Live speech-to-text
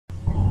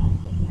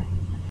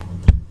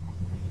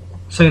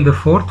So in the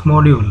fourth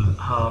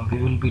module, we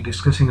will be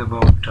discussing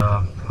about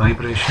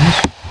vibrations.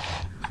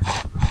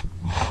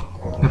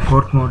 The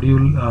fourth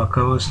module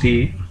covers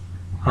the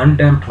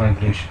undamped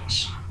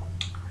vibrations.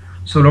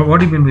 So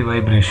what do you mean by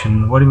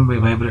vibration? What do you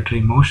mean by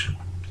vibratory motion?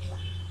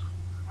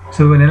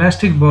 So in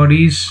elastic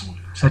bodies,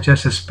 such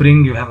as a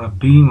spring, you have a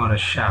beam or a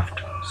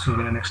shaft. So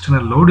when an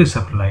external load is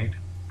applied,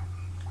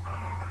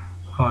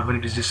 or when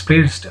it is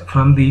displaced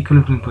from the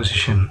equilibrium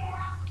position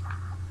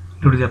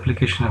due to the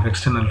application of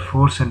external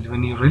force, and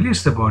when you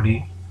release the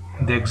body,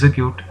 they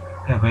execute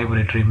a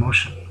vibratory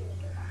motion.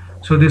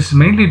 So this is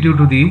mainly due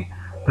to the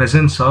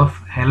presence of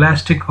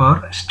elastic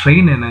or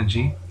strain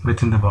energy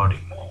within the body.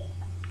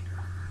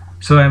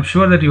 So I am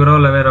sure that you are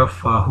all aware of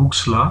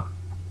Hooke's law,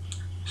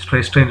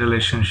 stress-strain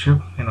relationship.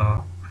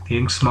 The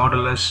Young's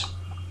modulus,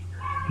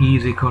 E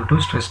is equal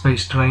to stress by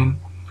strain.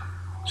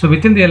 So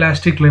within the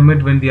elastic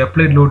limit, when the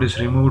applied load is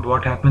removed,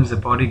 what happens? The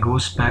body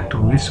goes back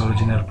to its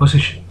original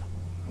position.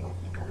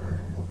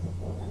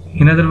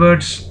 In other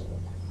words,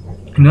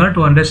 in order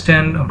to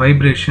understand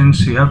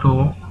vibrations, you have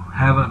to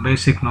have a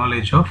basic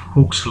knowledge of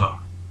Hooke's law.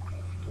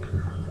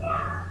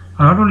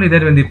 Not only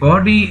that, when the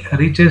body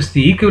reaches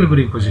the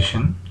equilibrium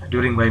position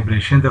during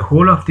vibration, the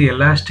whole of the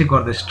elastic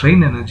or the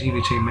strain energy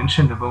which I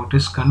mentioned about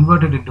is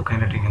converted into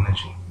kinetic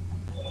energy.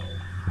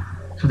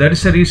 So that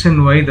is the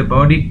reason why the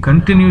body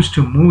continues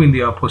to move in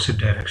the opposite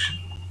direction.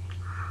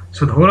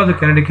 So the whole of the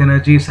kinetic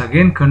energy is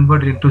again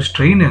converted into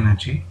strain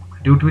energy,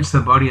 due to which the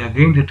body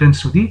again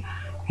returns to the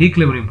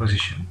equilibrium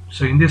position.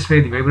 So in this way,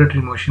 the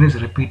vibratory motion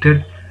is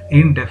repeated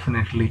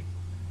indefinitely.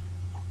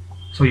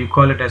 So you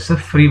call it as a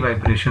free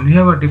vibration. We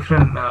have a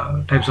different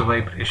types of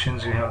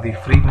vibrations. You have the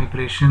free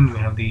vibration, you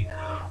have the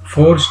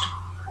forced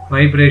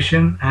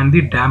vibration, and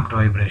the damped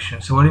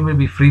vibration. So what may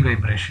be free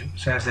vibration?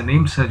 So as the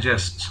name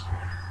suggests,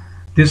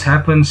 this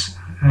happens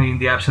in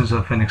the absence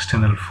of an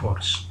external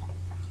force.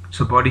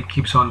 So body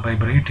keeps on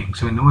vibrating.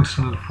 So when no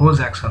external force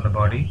acts on the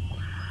body,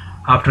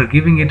 after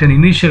giving it an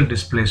initial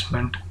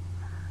displacement,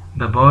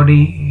 the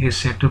body is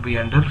said to be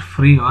under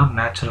free or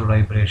natural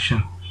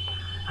vibration.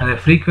 And the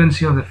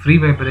frequency of the free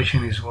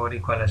vibration is what we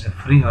call as a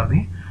free or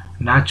the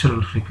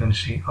natural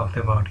frequency of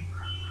the body.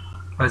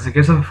 As the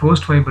case of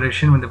forced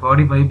vibration, when the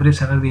body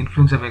vibrates under the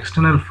influence of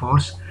external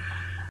force,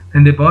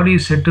 then the body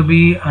is said to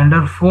be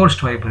under forced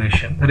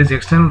vibration. That is,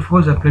 external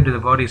force applied to the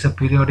body is a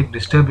periodic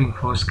disturbing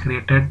force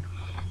created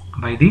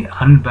by the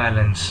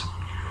unbalance.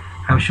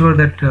 I'm sure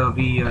that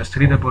we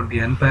studied about the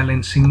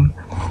unbalancing.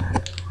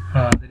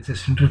 There is a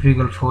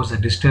centrifugal force, a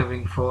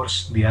disturbing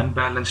force, the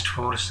unbalanced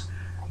force,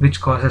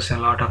 which causes a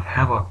lot of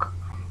havoc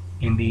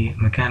in the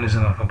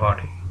mechanism of a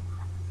body.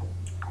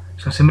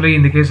 So similarly,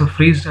 in the case of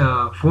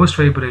forced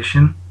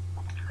vibration,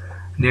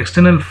 the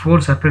external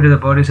force applied to the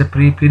body is a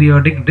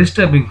periodic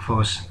disturbing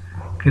force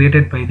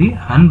created by the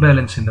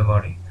unbalance in the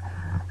body,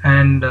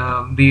 and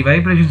the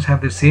vibrations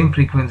have the same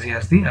frequency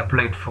as the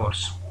applied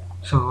force.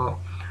 So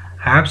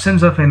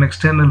absence of an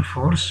external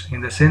force,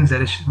 in the sense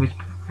that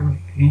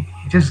it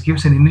just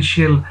gives an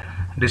initial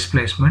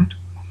displacement,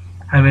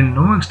 and when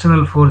no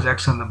external force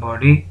acts on the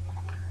body,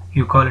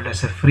 you call it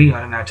as a free or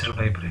a natural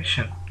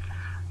vibration.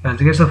 Now in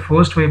the case of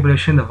forced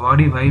vibration, the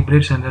body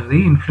vibrates under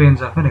the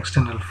influence of an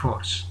external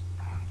force.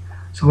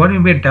 So what do you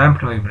mean by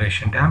damped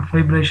vibration? Damped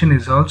vibration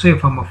is also a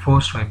form of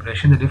forced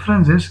vibration. The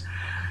difference is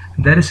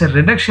there is a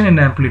reduction in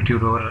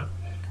amplitude over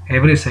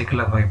every cycle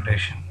of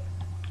vibration.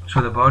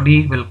 So the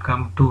body will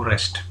come to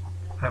rest.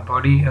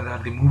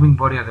 The moving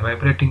body or the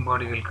vibrating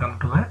body will come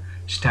to a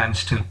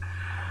standstill.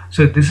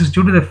 So this is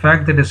due to the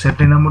fact that a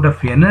certain amount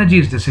of energy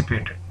is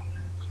dissipated.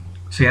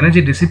 So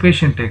energy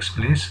dissipation takes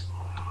place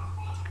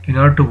in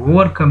order to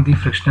overcome the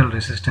frictional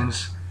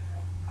resistance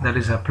that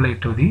is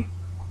applied to the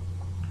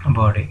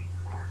body.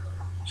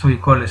 So we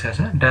call this as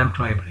a damped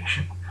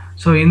vibration.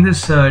 So in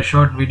this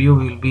short video,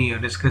 we will be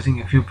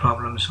discussing a few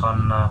problems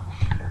on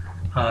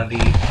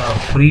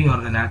the free or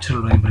the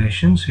natural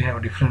vibrations. We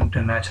have different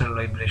natural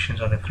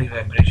vibrations or the free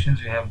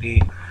vibrations. We have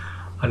the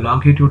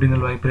longitudinal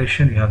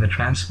vibration, we have the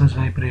transverse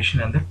vibration,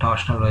 and the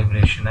torsional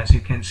vibration. As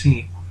you can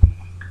see,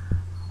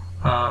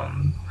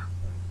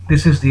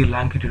 this is the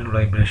longitudinal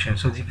vibration.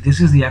 So this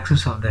is the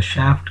axis of the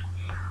shaft.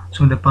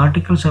 So when the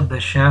particles of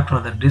the shaft or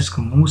the disc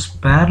moves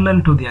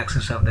parallel to the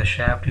axis of the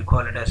shaft, you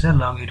call it as a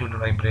longitudinal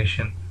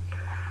vibration.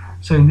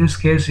 So in this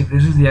case, if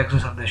this is the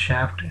axis of the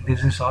shaft,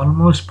 this is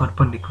almost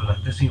perpendicular.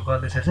 You call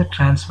this as a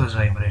transverse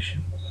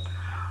vibration.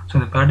 So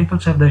the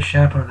particles of the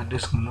shaft or the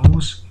disc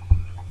moves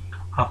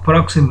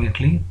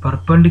approximately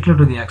perpendicular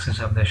to the axis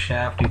of the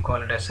shaft, you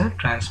call it as a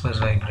transverse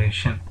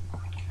vibration.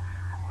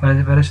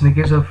 Whereas in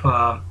the case of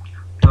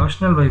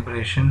torsional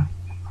vibration,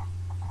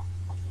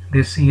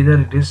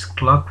 either it is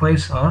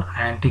clockwise or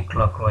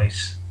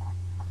anti-clockwise.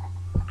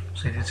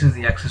 So this is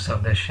the axis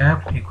of the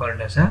shaft, you call it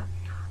as a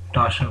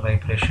torsional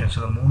vibration.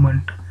 So the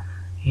movement,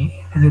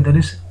 that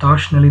is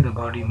torsionally the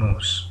body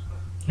moves,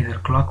 either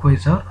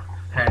clockwise or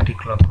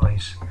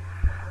anti-clockwise.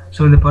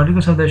 So when the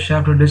particles of the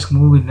shaft or disc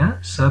move in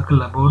a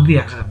circle about the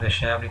axis of the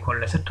shaft, we call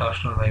it as a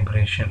torsional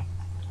vibration.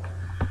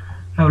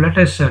 Now let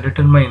us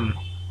determine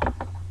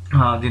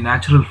the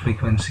natural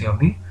frequency of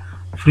the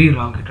free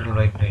longitudinal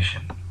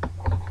vibration.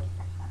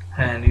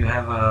 And you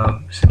have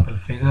a simple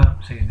figure.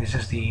 So this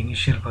is the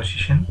initial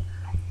position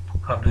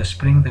of the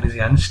spring, that is the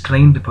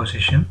unstrained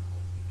position.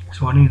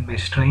 So what do you mean by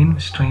strain?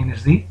 Strain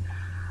is the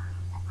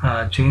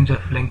change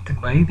of length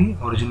by the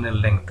original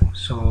length.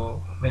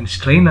 So when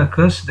strain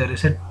occurs, there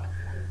is a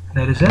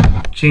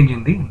change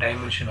in the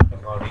dimension of the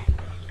body.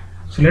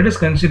 So let us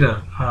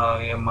consider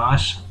a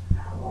mass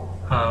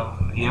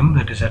m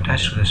that is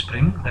attached to the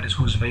spring, that is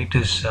whose weight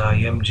is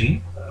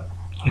mg.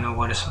 You know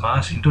what is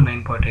mass into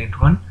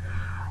 9.81.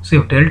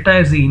 So if delta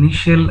is the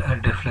initial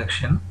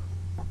deflection,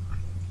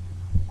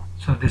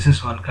 so this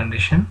is one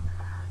condition,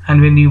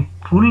 and when you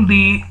pull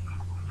the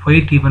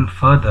weight even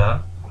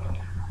further,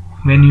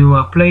 when you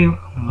apply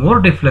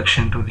more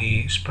deflection to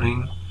the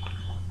spring,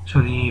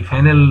 so the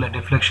final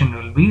deflection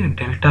will be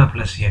delta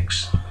plus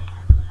x.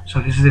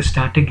 So this is a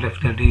static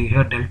deflection.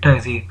 Here delta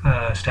is the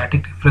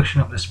static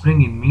deflection of the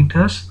spring in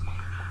meters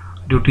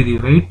due to the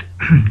weight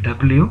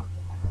w.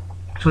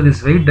 So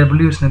this weight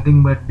w is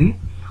nothing but the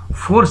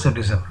force that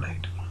is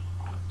applied.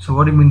 So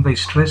what do you mean by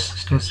stress?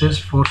 Stress is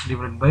force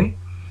divided by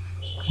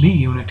the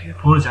unit area.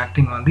 Force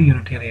acting on the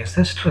unit area is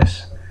the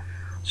stress.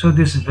 So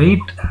this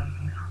weight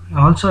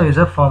also is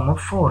a form of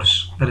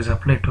force that is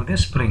applied to the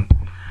spring,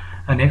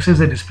 and x is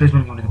the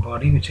displacement given to the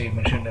body, which I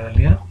mentioned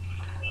earlier,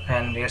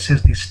 and s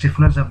is the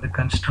stiffness of the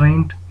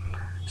constraint.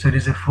 So it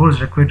is a force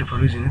required to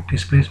produce unit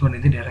displacement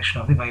in the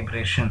direction of the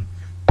vibration,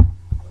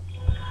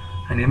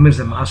 and m is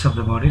the mass of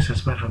the body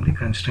suspended from the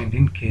constraint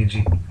in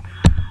kg.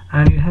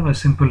 And you have a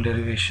simple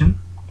derivation.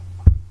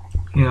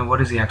 You know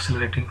what is the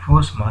accelerating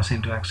force? Mass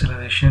into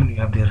acceleration. You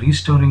have the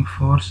restoring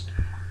force,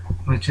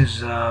 which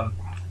is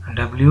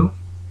w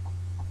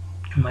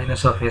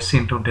minus of s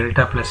into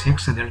delta plus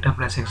x. So delta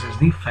plus x is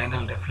the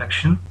final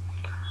deflection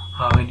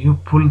when you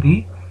pull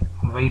the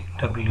weight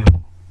w.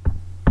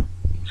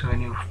 So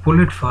when you pull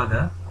it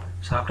further,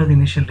 so after the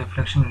initial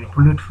deflection, when you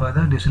pull it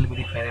further, this will be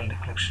the final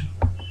deflection.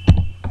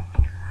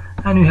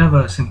 And you have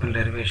a simple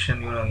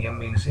derivation. You know, m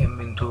means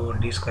m into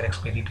d square x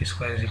by dt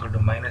square is equal to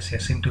minus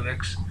s into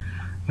x.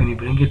 When you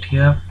bring it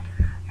here,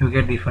 you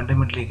get the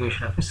fundamental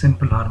equation of a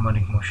simple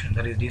harmonic motion,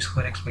 that is d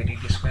square x by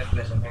dt square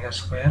plus omega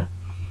square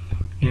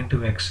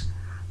into x.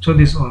 So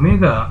this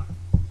omega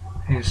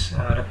is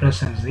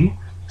represents the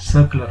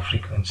circular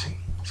frequency.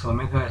 So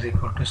omega is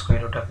equal to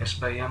square root of s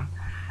by m.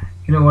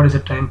 You know what is the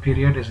time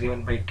period is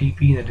given by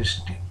Tp, that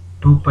is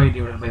 2 pi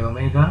divided by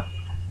omega,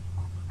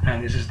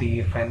 and this is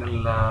the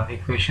final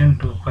equation,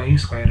 2 pi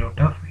square root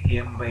of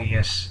m by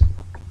s.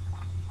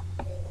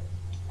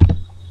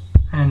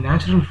 And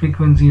natural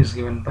frequency is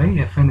given by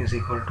Fn is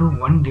equal to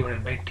 1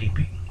 divided by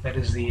Tp. That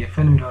is, the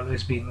Fn will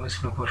always be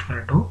inversely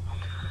proportional to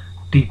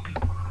Tp.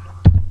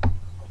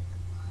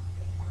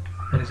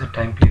 That is the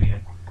time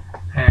period.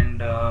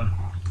 And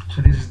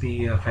so this is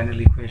the final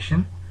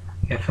equation.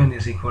 Fn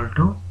is equal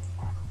to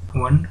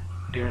 1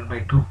 divided by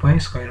 2 pi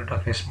square root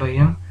of s by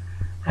m.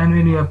 And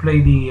when you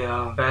apply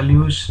the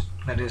values,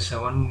 that is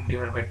 1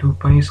 divided by 2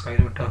 pi square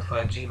root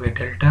of g by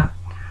delta,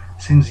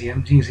 since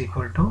mg is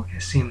equal to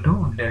s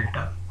into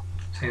delta.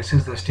 So s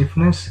is the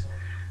stiffness,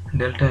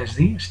 delta is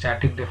the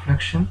static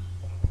deflection,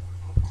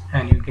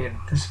 and you get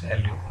this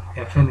value.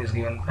 Fn is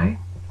given by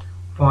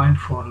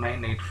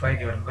 0.4985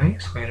 divided by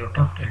square root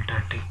of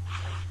delta t.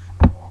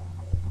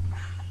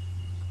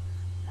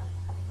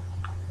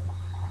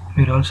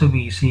 We'll also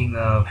be seeing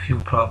a few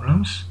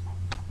problems,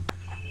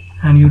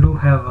 and you do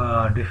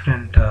have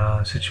different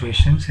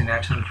situations in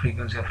natural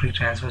frequency of free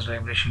transverse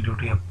vibration due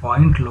to a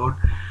point load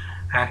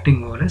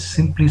acting over a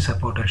simply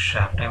supported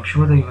shaft. I am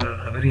sure that you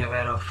are very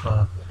aware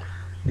of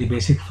the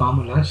basic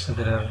formulas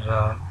that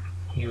are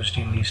used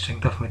in the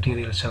strength of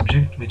material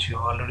subject, which you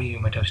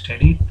might have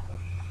studied.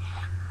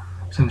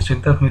 So in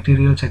strength of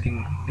materials, I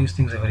think these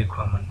things are very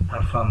common,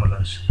 are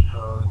formulas.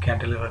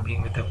 Cantilever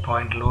being with a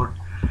point load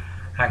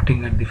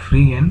acting at the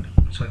free end.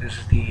 So this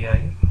is the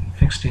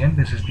fixed end,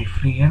 this is the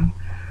free end.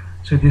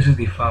 So this is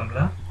the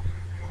formula.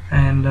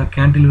 And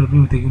cantilever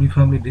being with a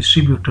uniformly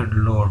distributed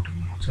load.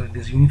 So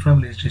this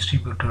uniformly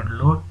distributed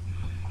load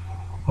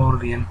over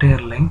the entire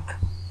length,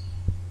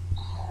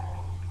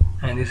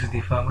 and this is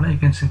the formula. You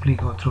can simply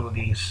go through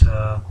these.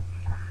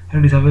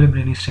 It is available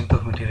in the strength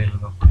of material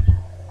book.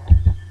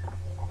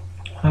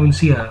 I will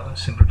see a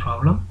simple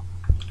problem.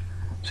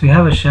 So you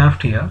have a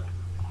shaft here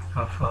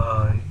of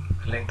a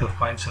length of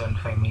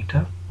 0.75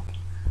 meter,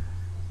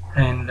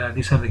 and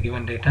these are the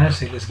given data.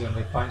 Sail is given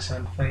by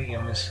 0.75,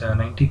 m is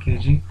 90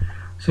 kg.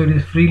 So it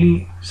is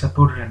freely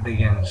supported at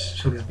the ends.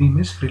 So this beam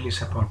is freely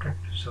supported.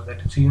 So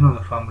that is, you know,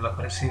 the formula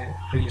for a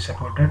freely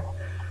supported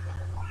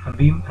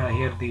beam.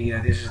 Here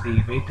this is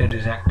the weight that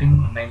is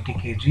acting, 90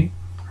 kg,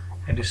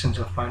 a distance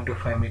of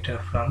 0.25 meter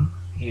from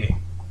A.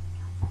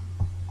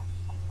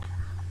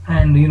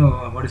 And you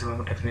know what is the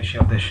moment of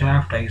inertia of the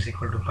shaft? I is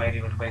equal to pi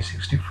divided by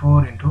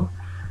 64 into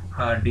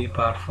d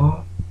power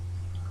 4.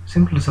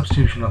 Simple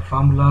substitution of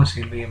formulas,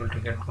 you'll be able to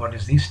get what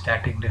is the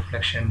static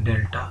deflection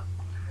delta.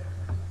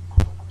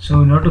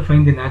 So in order to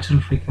find the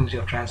natural frequency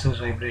of transverse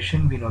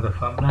vibration, we know the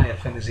formula.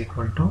 Fn is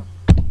equal to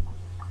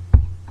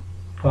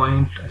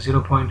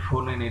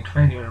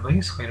 0.4985 divided by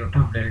square root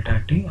of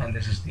delta t, and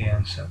this is the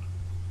answer.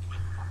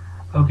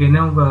 Okay,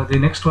 now the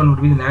next one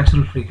would be the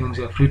natural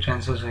frequency of free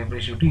transverse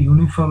vibration to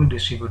uniformly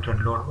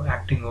distributed load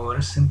acting over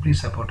a simply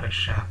supported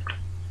shaft.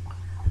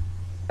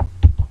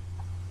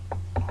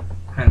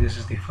 And this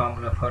is the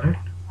formula for it.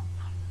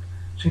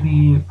 So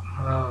the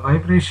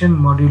vibration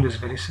module is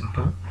very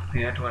simple.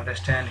 We have to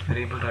understand, if you're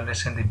able to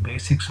understand the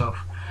basics of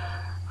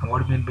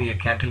what we mean by a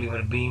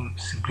cantilever beam,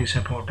 simply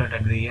supported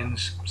at the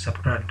ends,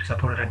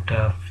 supported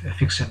at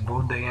fixed at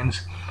both the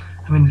ends.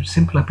 I mean,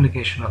 simple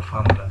application of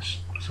formulas.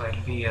 So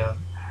I'll be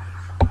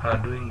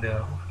doing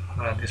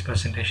this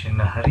presentation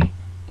in a hurry.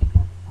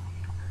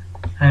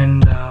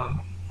 And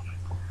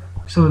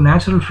so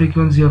natural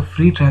frequency of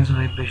free transverse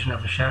vibration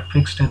of a shaft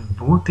fixed at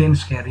both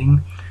ends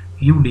carrying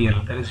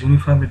UDL, that is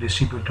uniformly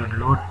distributed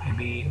load, may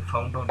be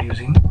found out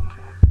using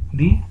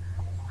the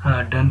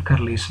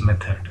Dunkerley's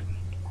method.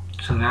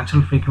 So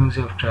natural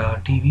frequency of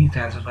TV,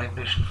 transverse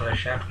vibration for a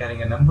shaft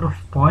carrying a number of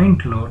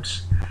point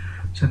loads.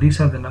 So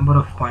these are the number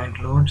of point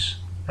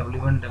loads,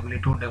 W1,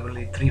 W2,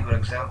 W3 for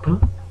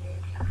example.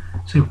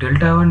 So if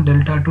delta 1,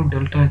 delta 2,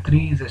 delta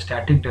 3 is a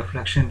static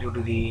deflection due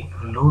to the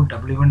load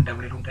W1,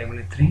 W2,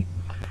 W3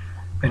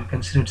 when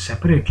considered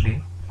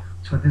separately.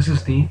 So this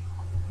is the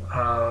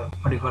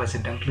what you call as the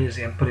Dunkerley's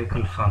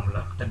empirical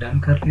formula. The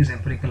Dunkerley's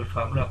empirical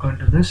formula,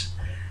 according to this,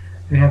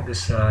 we have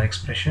this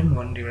expression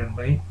 1 divided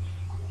by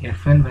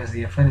Fn, where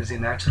the Fn is the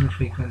natural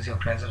frequency of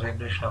transverse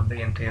vibration of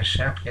the entire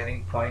shaft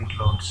carrying point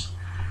loads,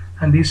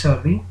 and these are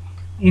the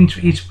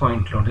each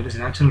point load, that is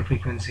natural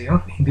frequency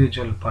of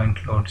individual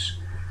point loads,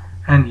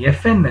 and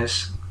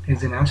Fns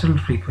is the natural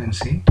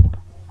frequency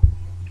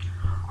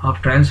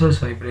of transverse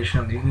vibration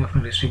of the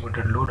uniformly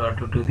distributed load or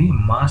due to the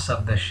mass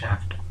of the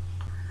shaft,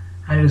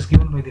 and it is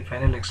given by the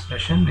final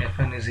expression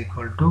Fn is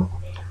equal to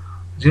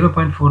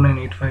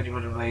 0.4985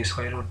 divided by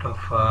square root of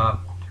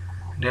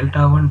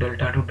delta 1,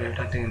 delta 2,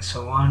 delta 3 and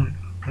so on,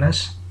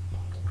 plus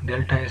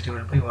delta s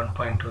divided by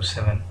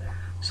 1.27.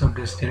 So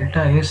this delta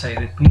s, I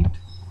repeat,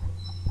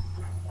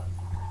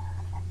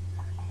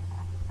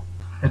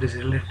 that is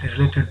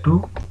related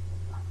to,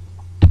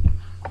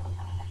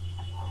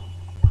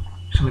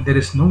 so when there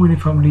is no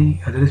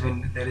uniformly,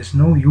 when there is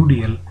no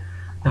UDL,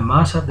 the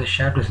mass of the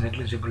shaft is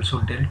negligible,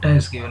 so delta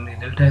is given,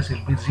 delta s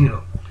will be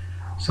 0.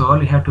 So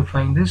all you have to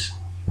find is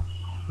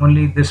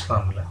only this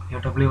formula, you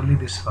have to apply only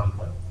this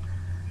formula.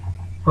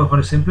 For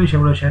a simply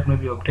shaped shaft may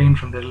be obtained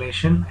from the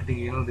relation, I think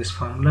you know this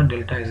formula,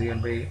 delta is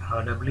given by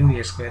W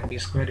a square b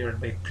square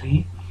divided by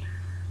 3.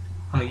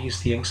 E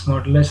is the Young's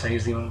modulus, I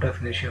is the moment of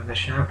inertia of the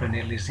shaft, and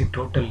L is the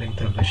total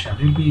length of the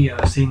shaft. We'll be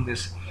seeing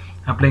this,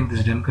 applying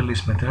this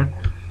Dunkerley's method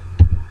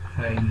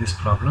in this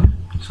problem.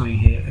 So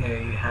you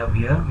have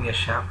here a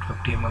shaft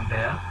 50 mm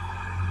dia,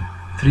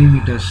 3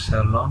 meters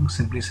long,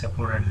 simply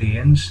supported at the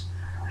ends,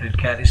 and it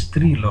carries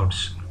 3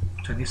 loads.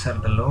 So these are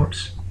the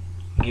loads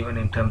given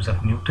in terms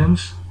of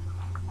newtons: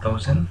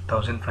 1000,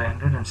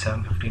 1500 and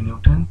 750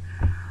 Newton.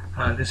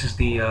 This is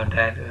the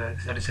that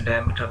is the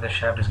diameter of the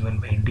shaft is given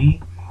by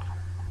D.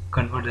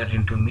 Convert that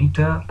into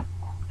meter,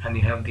 and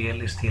you have the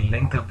L is the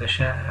length of the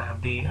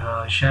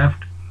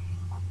shaft.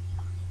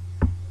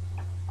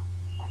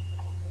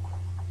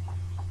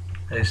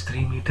 That is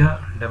 3 meter.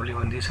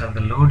 W1, these are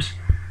the loads,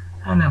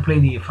 and apply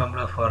the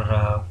formula for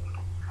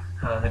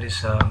that is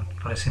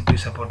for a simply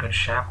supported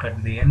shaft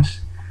at the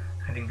ends.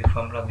 I think the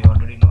formula we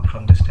already know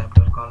from this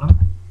tabular column.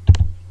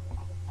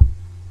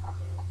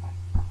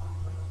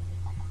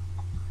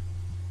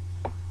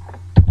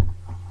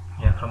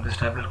 From this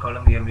tabular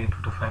column we will be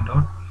able to find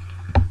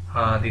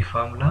out the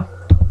formula.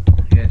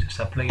 Here, just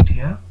apply it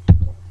here.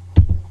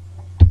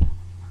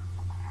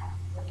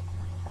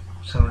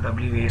 So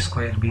W a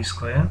square b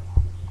square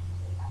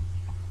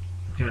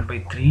divided by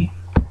 3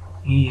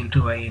 E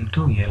into I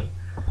into L,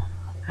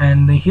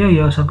 and here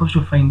you are supposed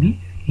to find the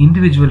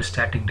individual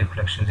static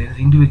deflections. It is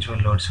individual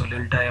load. So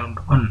delta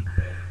 1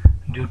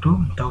 due to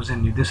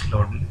 1000, this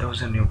load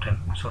 1000 Newton.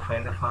 So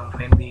find the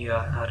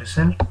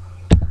result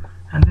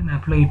and then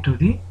apply it to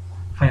the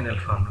final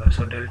formula.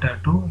 So delta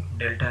 2,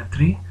 delta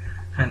 3,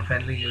 and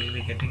finally you will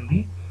be getting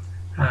the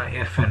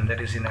Fn, that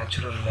is the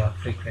natural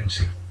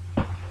frequency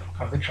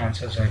of the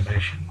transverse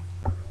vibration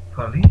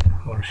for the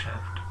whole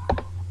shaft.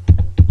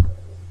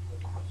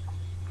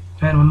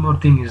 And one more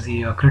thing is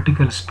the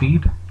critical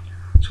speed.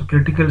 So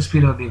critical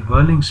speed or the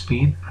whirling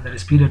speed, that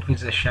is speed at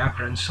which the shaft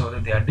runs, so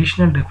that the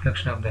additional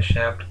deflection of the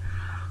shaft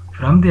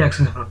from the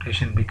axis of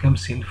rotation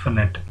becomes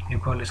infinite. You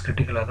call this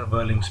critical or the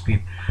whirling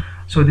speed.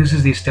 So this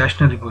is the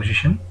stationary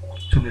position.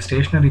 So in the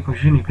stationary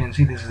position you can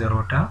see this is the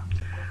rota,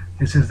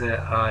 this is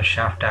the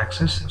shaft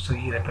axis, so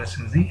E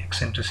represents the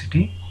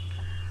eccentricity,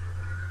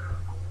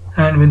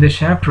 and when the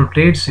shaft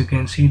rotates you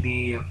can see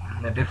the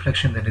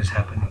deflection that is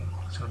happening.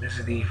 So this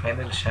is the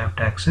final shaft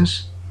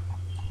axis,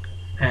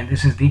 and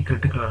this is the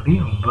critical or the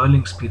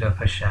whirling speed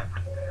of a shaft.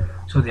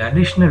 So the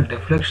additional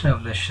deflection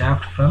of the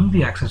shaft from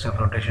the axis of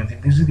rotation,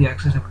 this is the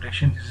axis of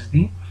rotation, this is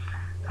the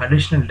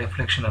additional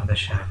deflection of the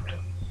shaft.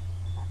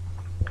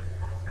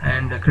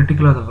 And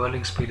critical of the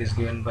whirling speed is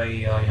given by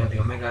you have the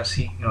omega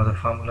c, the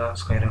formula,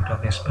 square root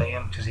of s by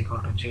m, which is equal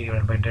to g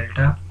divided by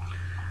delta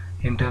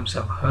in terms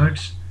of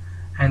hertz.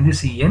 And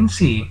this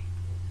nc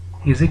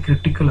is a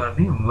critical or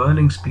the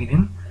whirling speed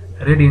in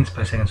radians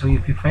per second. So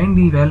if you find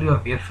the value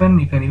of Fn,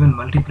 you can even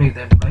multiply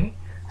that by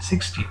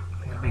 60. You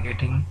will be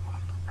getting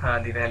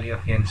the value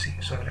of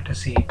nc. So let us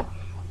see.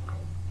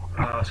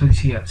 So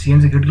here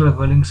Cnc critical of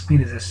whirling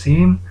speed is the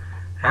same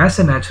as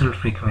a natural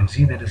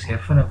frequency, that is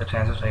Fn of the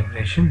transverse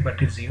vibration,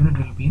 but its unit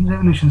will be in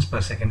revolutions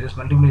per second. Just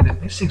multiply that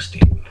by 60.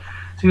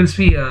 So you will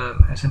see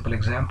a simple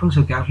example.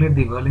 So calculate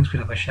the whirling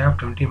speed of a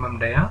shaft 20 mm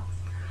dia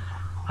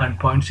and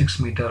 0.6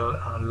 meter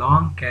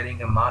long,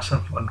 carrying a mass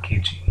of 1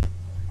 kg.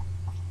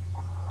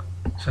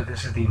 So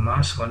this is the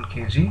mass 1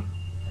 kg,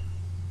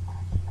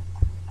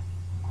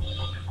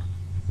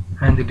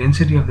 and the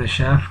density of the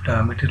shaft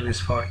material is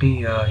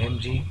 40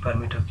 mg per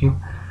meter cube.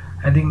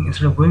 I think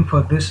instead of going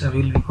for this,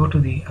 we'll go to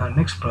the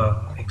next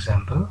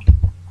example.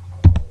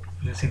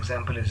 This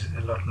example is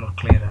a lot more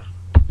clearer.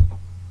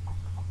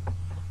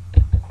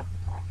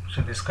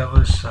 So this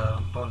covers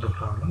both the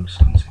problems.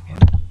 Once again,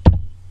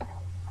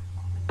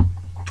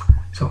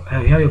 so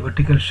we have a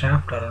vertical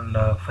shaft around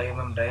 5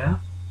 mm dia.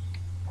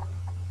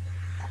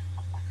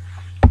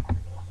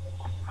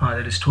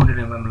 That is 200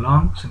 mm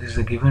long. So this is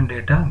the given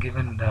data.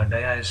 Given the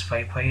dia is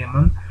 5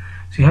 mm.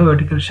 So you have a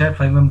vertical shaft,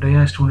 5 mm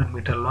dia is 200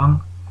 meter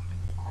long,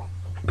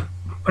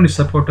 and is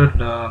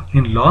supported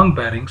in long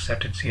bearings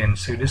at its end.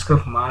 So a disc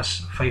of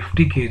mass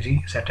 50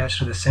 kg is attached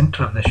to the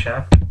center of the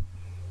shaft,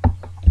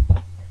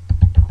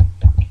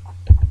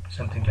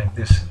 something like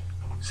this,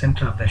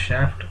 center of the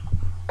shaft.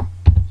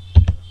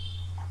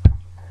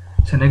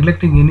 So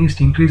neglecting any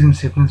increase in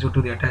stiffness due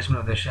to the attachment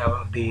of the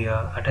shaft,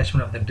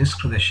 attachment of the disc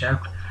to the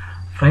shaft,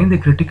 find the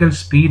critical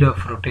speed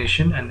of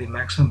rotation and the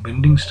maximum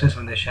bending stress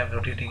when the shaft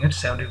rotating at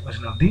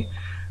 70% of the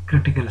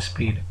critical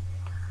speed.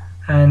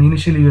 And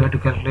initially you have to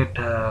calculate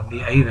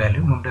the I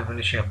value, moment of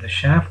inertia of the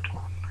shaft,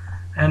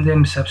 and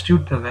then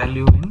substitute the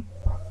value in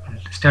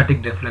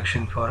static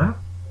deflection for a,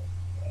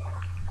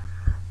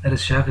 that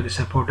is, shaft that is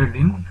supported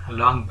in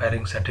long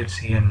bearings at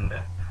its end.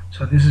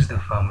 So this is the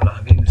formula.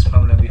 Again, this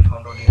formula we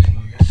found out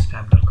using this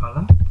tabular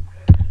column.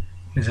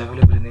 It is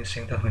available in the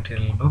strength of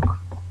material book.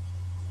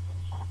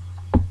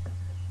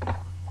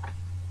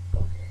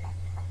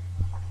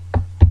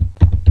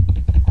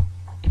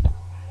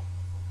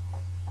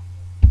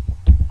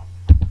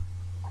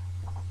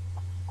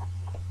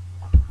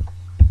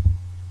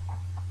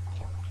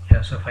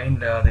 So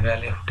find the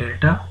value of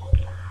delta,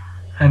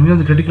 and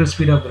the critical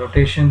speed of the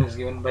rotation is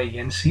given by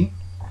nc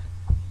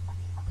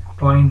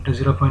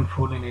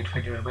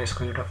 0.4985 divided by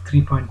square root of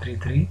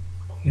 3.33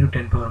 into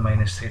 10 power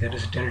minus 3. That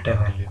is delta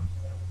value.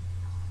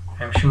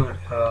 I am sure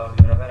you are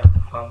aware of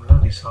the formula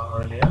we saw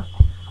earlier.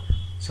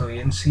 So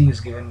nc is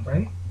given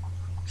by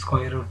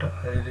square root,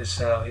 it is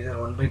either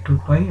 1 by 2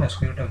 pi or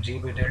square root of g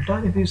by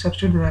delta. If you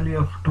substitute the value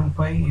of 2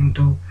 pi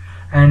into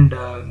and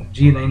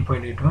g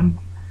 9.81,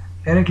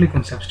 directly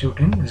can substitute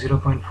in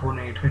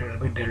 0.4985 divided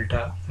by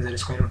delta, that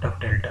is square root of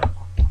delta.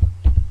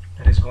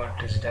 That is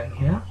what is done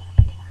here.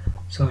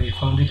 So we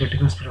found the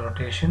critical speed of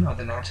rotation or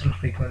the natural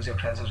frequency of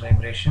transverse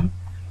vibration,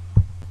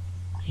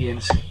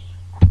 nc.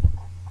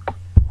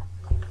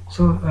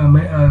 So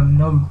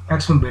now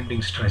maximum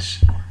bending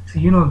stress. So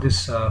you know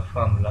this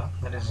formula,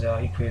 that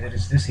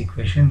is this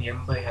equation,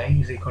 m by I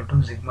is equal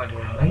to sigma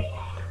divided by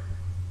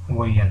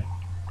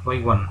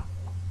y1,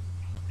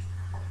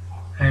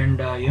 and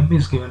m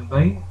is given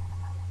by,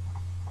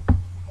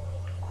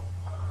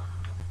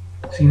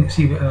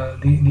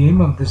 the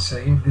aim of this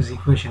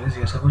equation is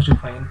you are supposed to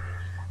find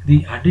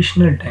the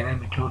additional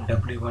dynamic load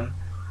W1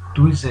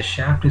 to which the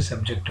shaft is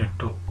subjected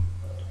to.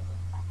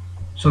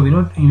 So we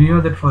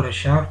know that for a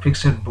shaft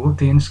fixed at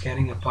both ends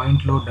carrying a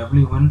point load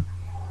W1,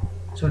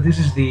 so this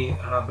is the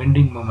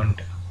bending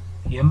moment.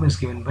 M is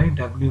given by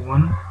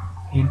W1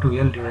 into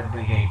L divided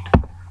by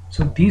 8.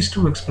 So these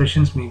two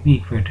expressions may be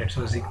equated.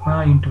 So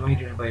sigma into I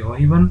divided by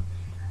y1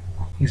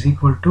 is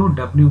equal to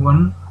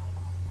W1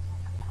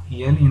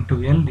 L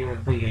into L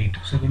divided by 8.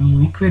 So when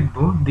you equate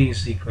both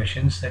these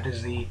equations, that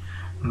is the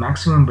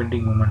maximum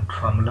bending moment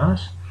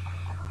formulas,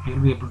 you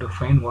will be able to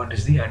find what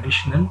is the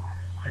additional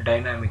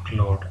dynamic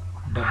load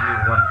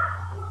W1.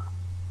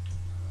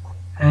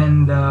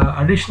 And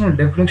additional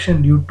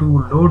deflection due to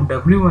load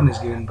W1 is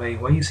given by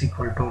y is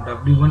equal to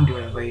W1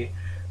 divided by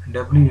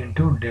W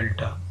into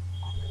delta.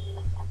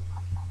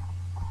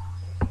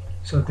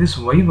 So this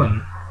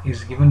y1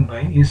 is given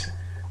by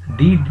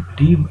d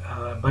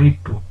by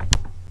 2.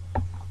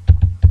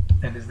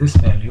 That is this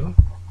value,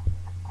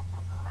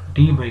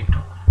 d by 2.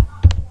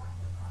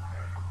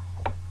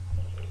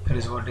 That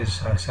is what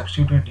is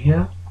substituted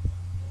here,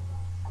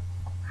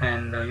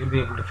 and you'll be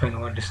able to find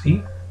what is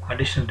the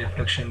additional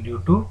deflection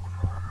due to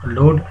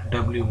load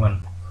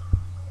W1.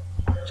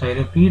 So I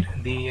repeat,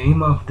 the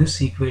aim of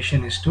this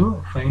equation is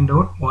to find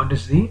out what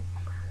is the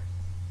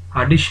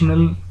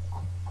additional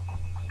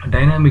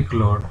dynamic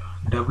load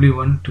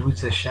W1 to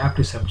which the shaft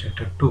is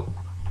subjected to.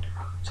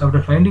 So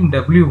after finding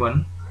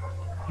W1,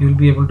 you will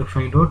be able to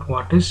find out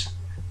what is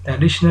the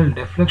additional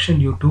deflection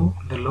due to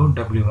the load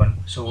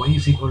W1. So y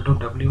is equal to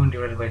W1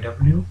 divided by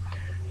W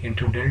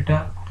into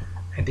delta.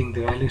 I think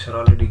the values are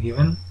already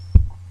given.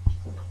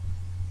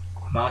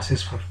 Mass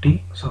is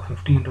 50, so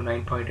 50 into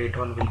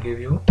 9.81 will give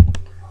you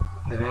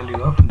the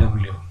value of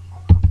W.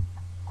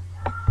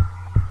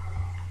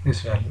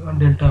 This value, and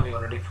delta we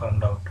already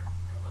found out.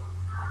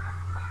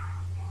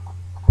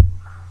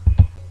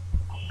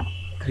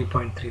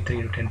 3.33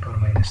 to 10 power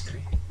minus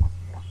 3.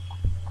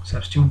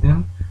 Substitute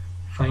them,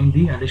 find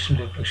the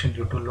additional deflection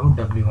due to load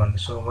W1.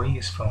 So y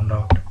is found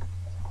out.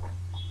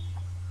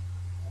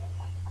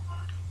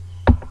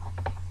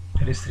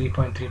 That is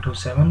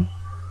 3.327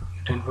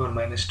 10 power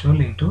minus 12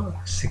 into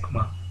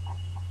sigma.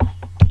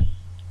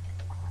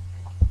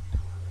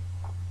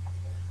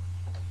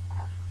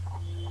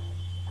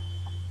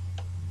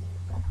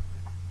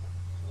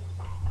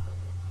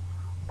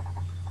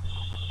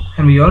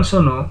 And we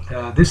also know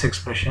this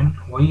expression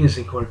y is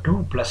equal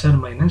to plus or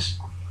minus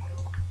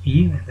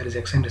E, that is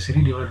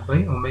eccentricity, divided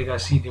by omega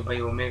c by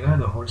omega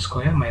the whole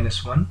square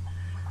minus 1,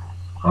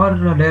 or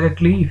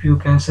directly if you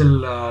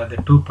cancel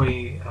the 2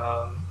 pi,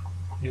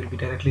 you will be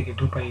directly get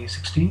 2 pi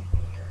 60.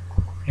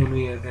 You will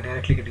be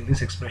directly getting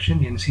this expression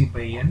nc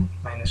by n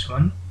minus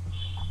 1,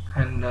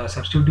 and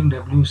substituting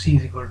wc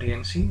is equal to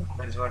nc.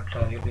 That is what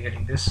you will be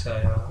getting this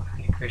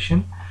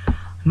equation.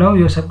 Now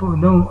you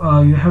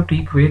you have to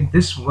equate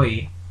this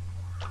y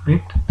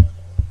with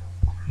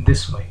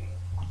this y.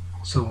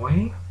 So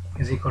y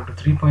is equal to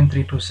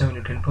 3.327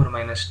 to 10 power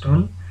minus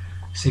 12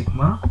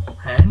 sigma,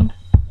 and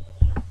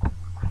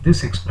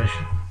this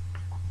expression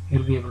you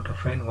will be able to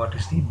find what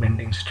is the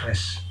bending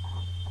stress.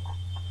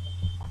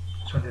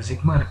 So the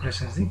sigma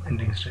represents the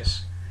bending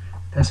stress.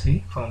 Thus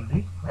we found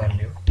the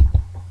value.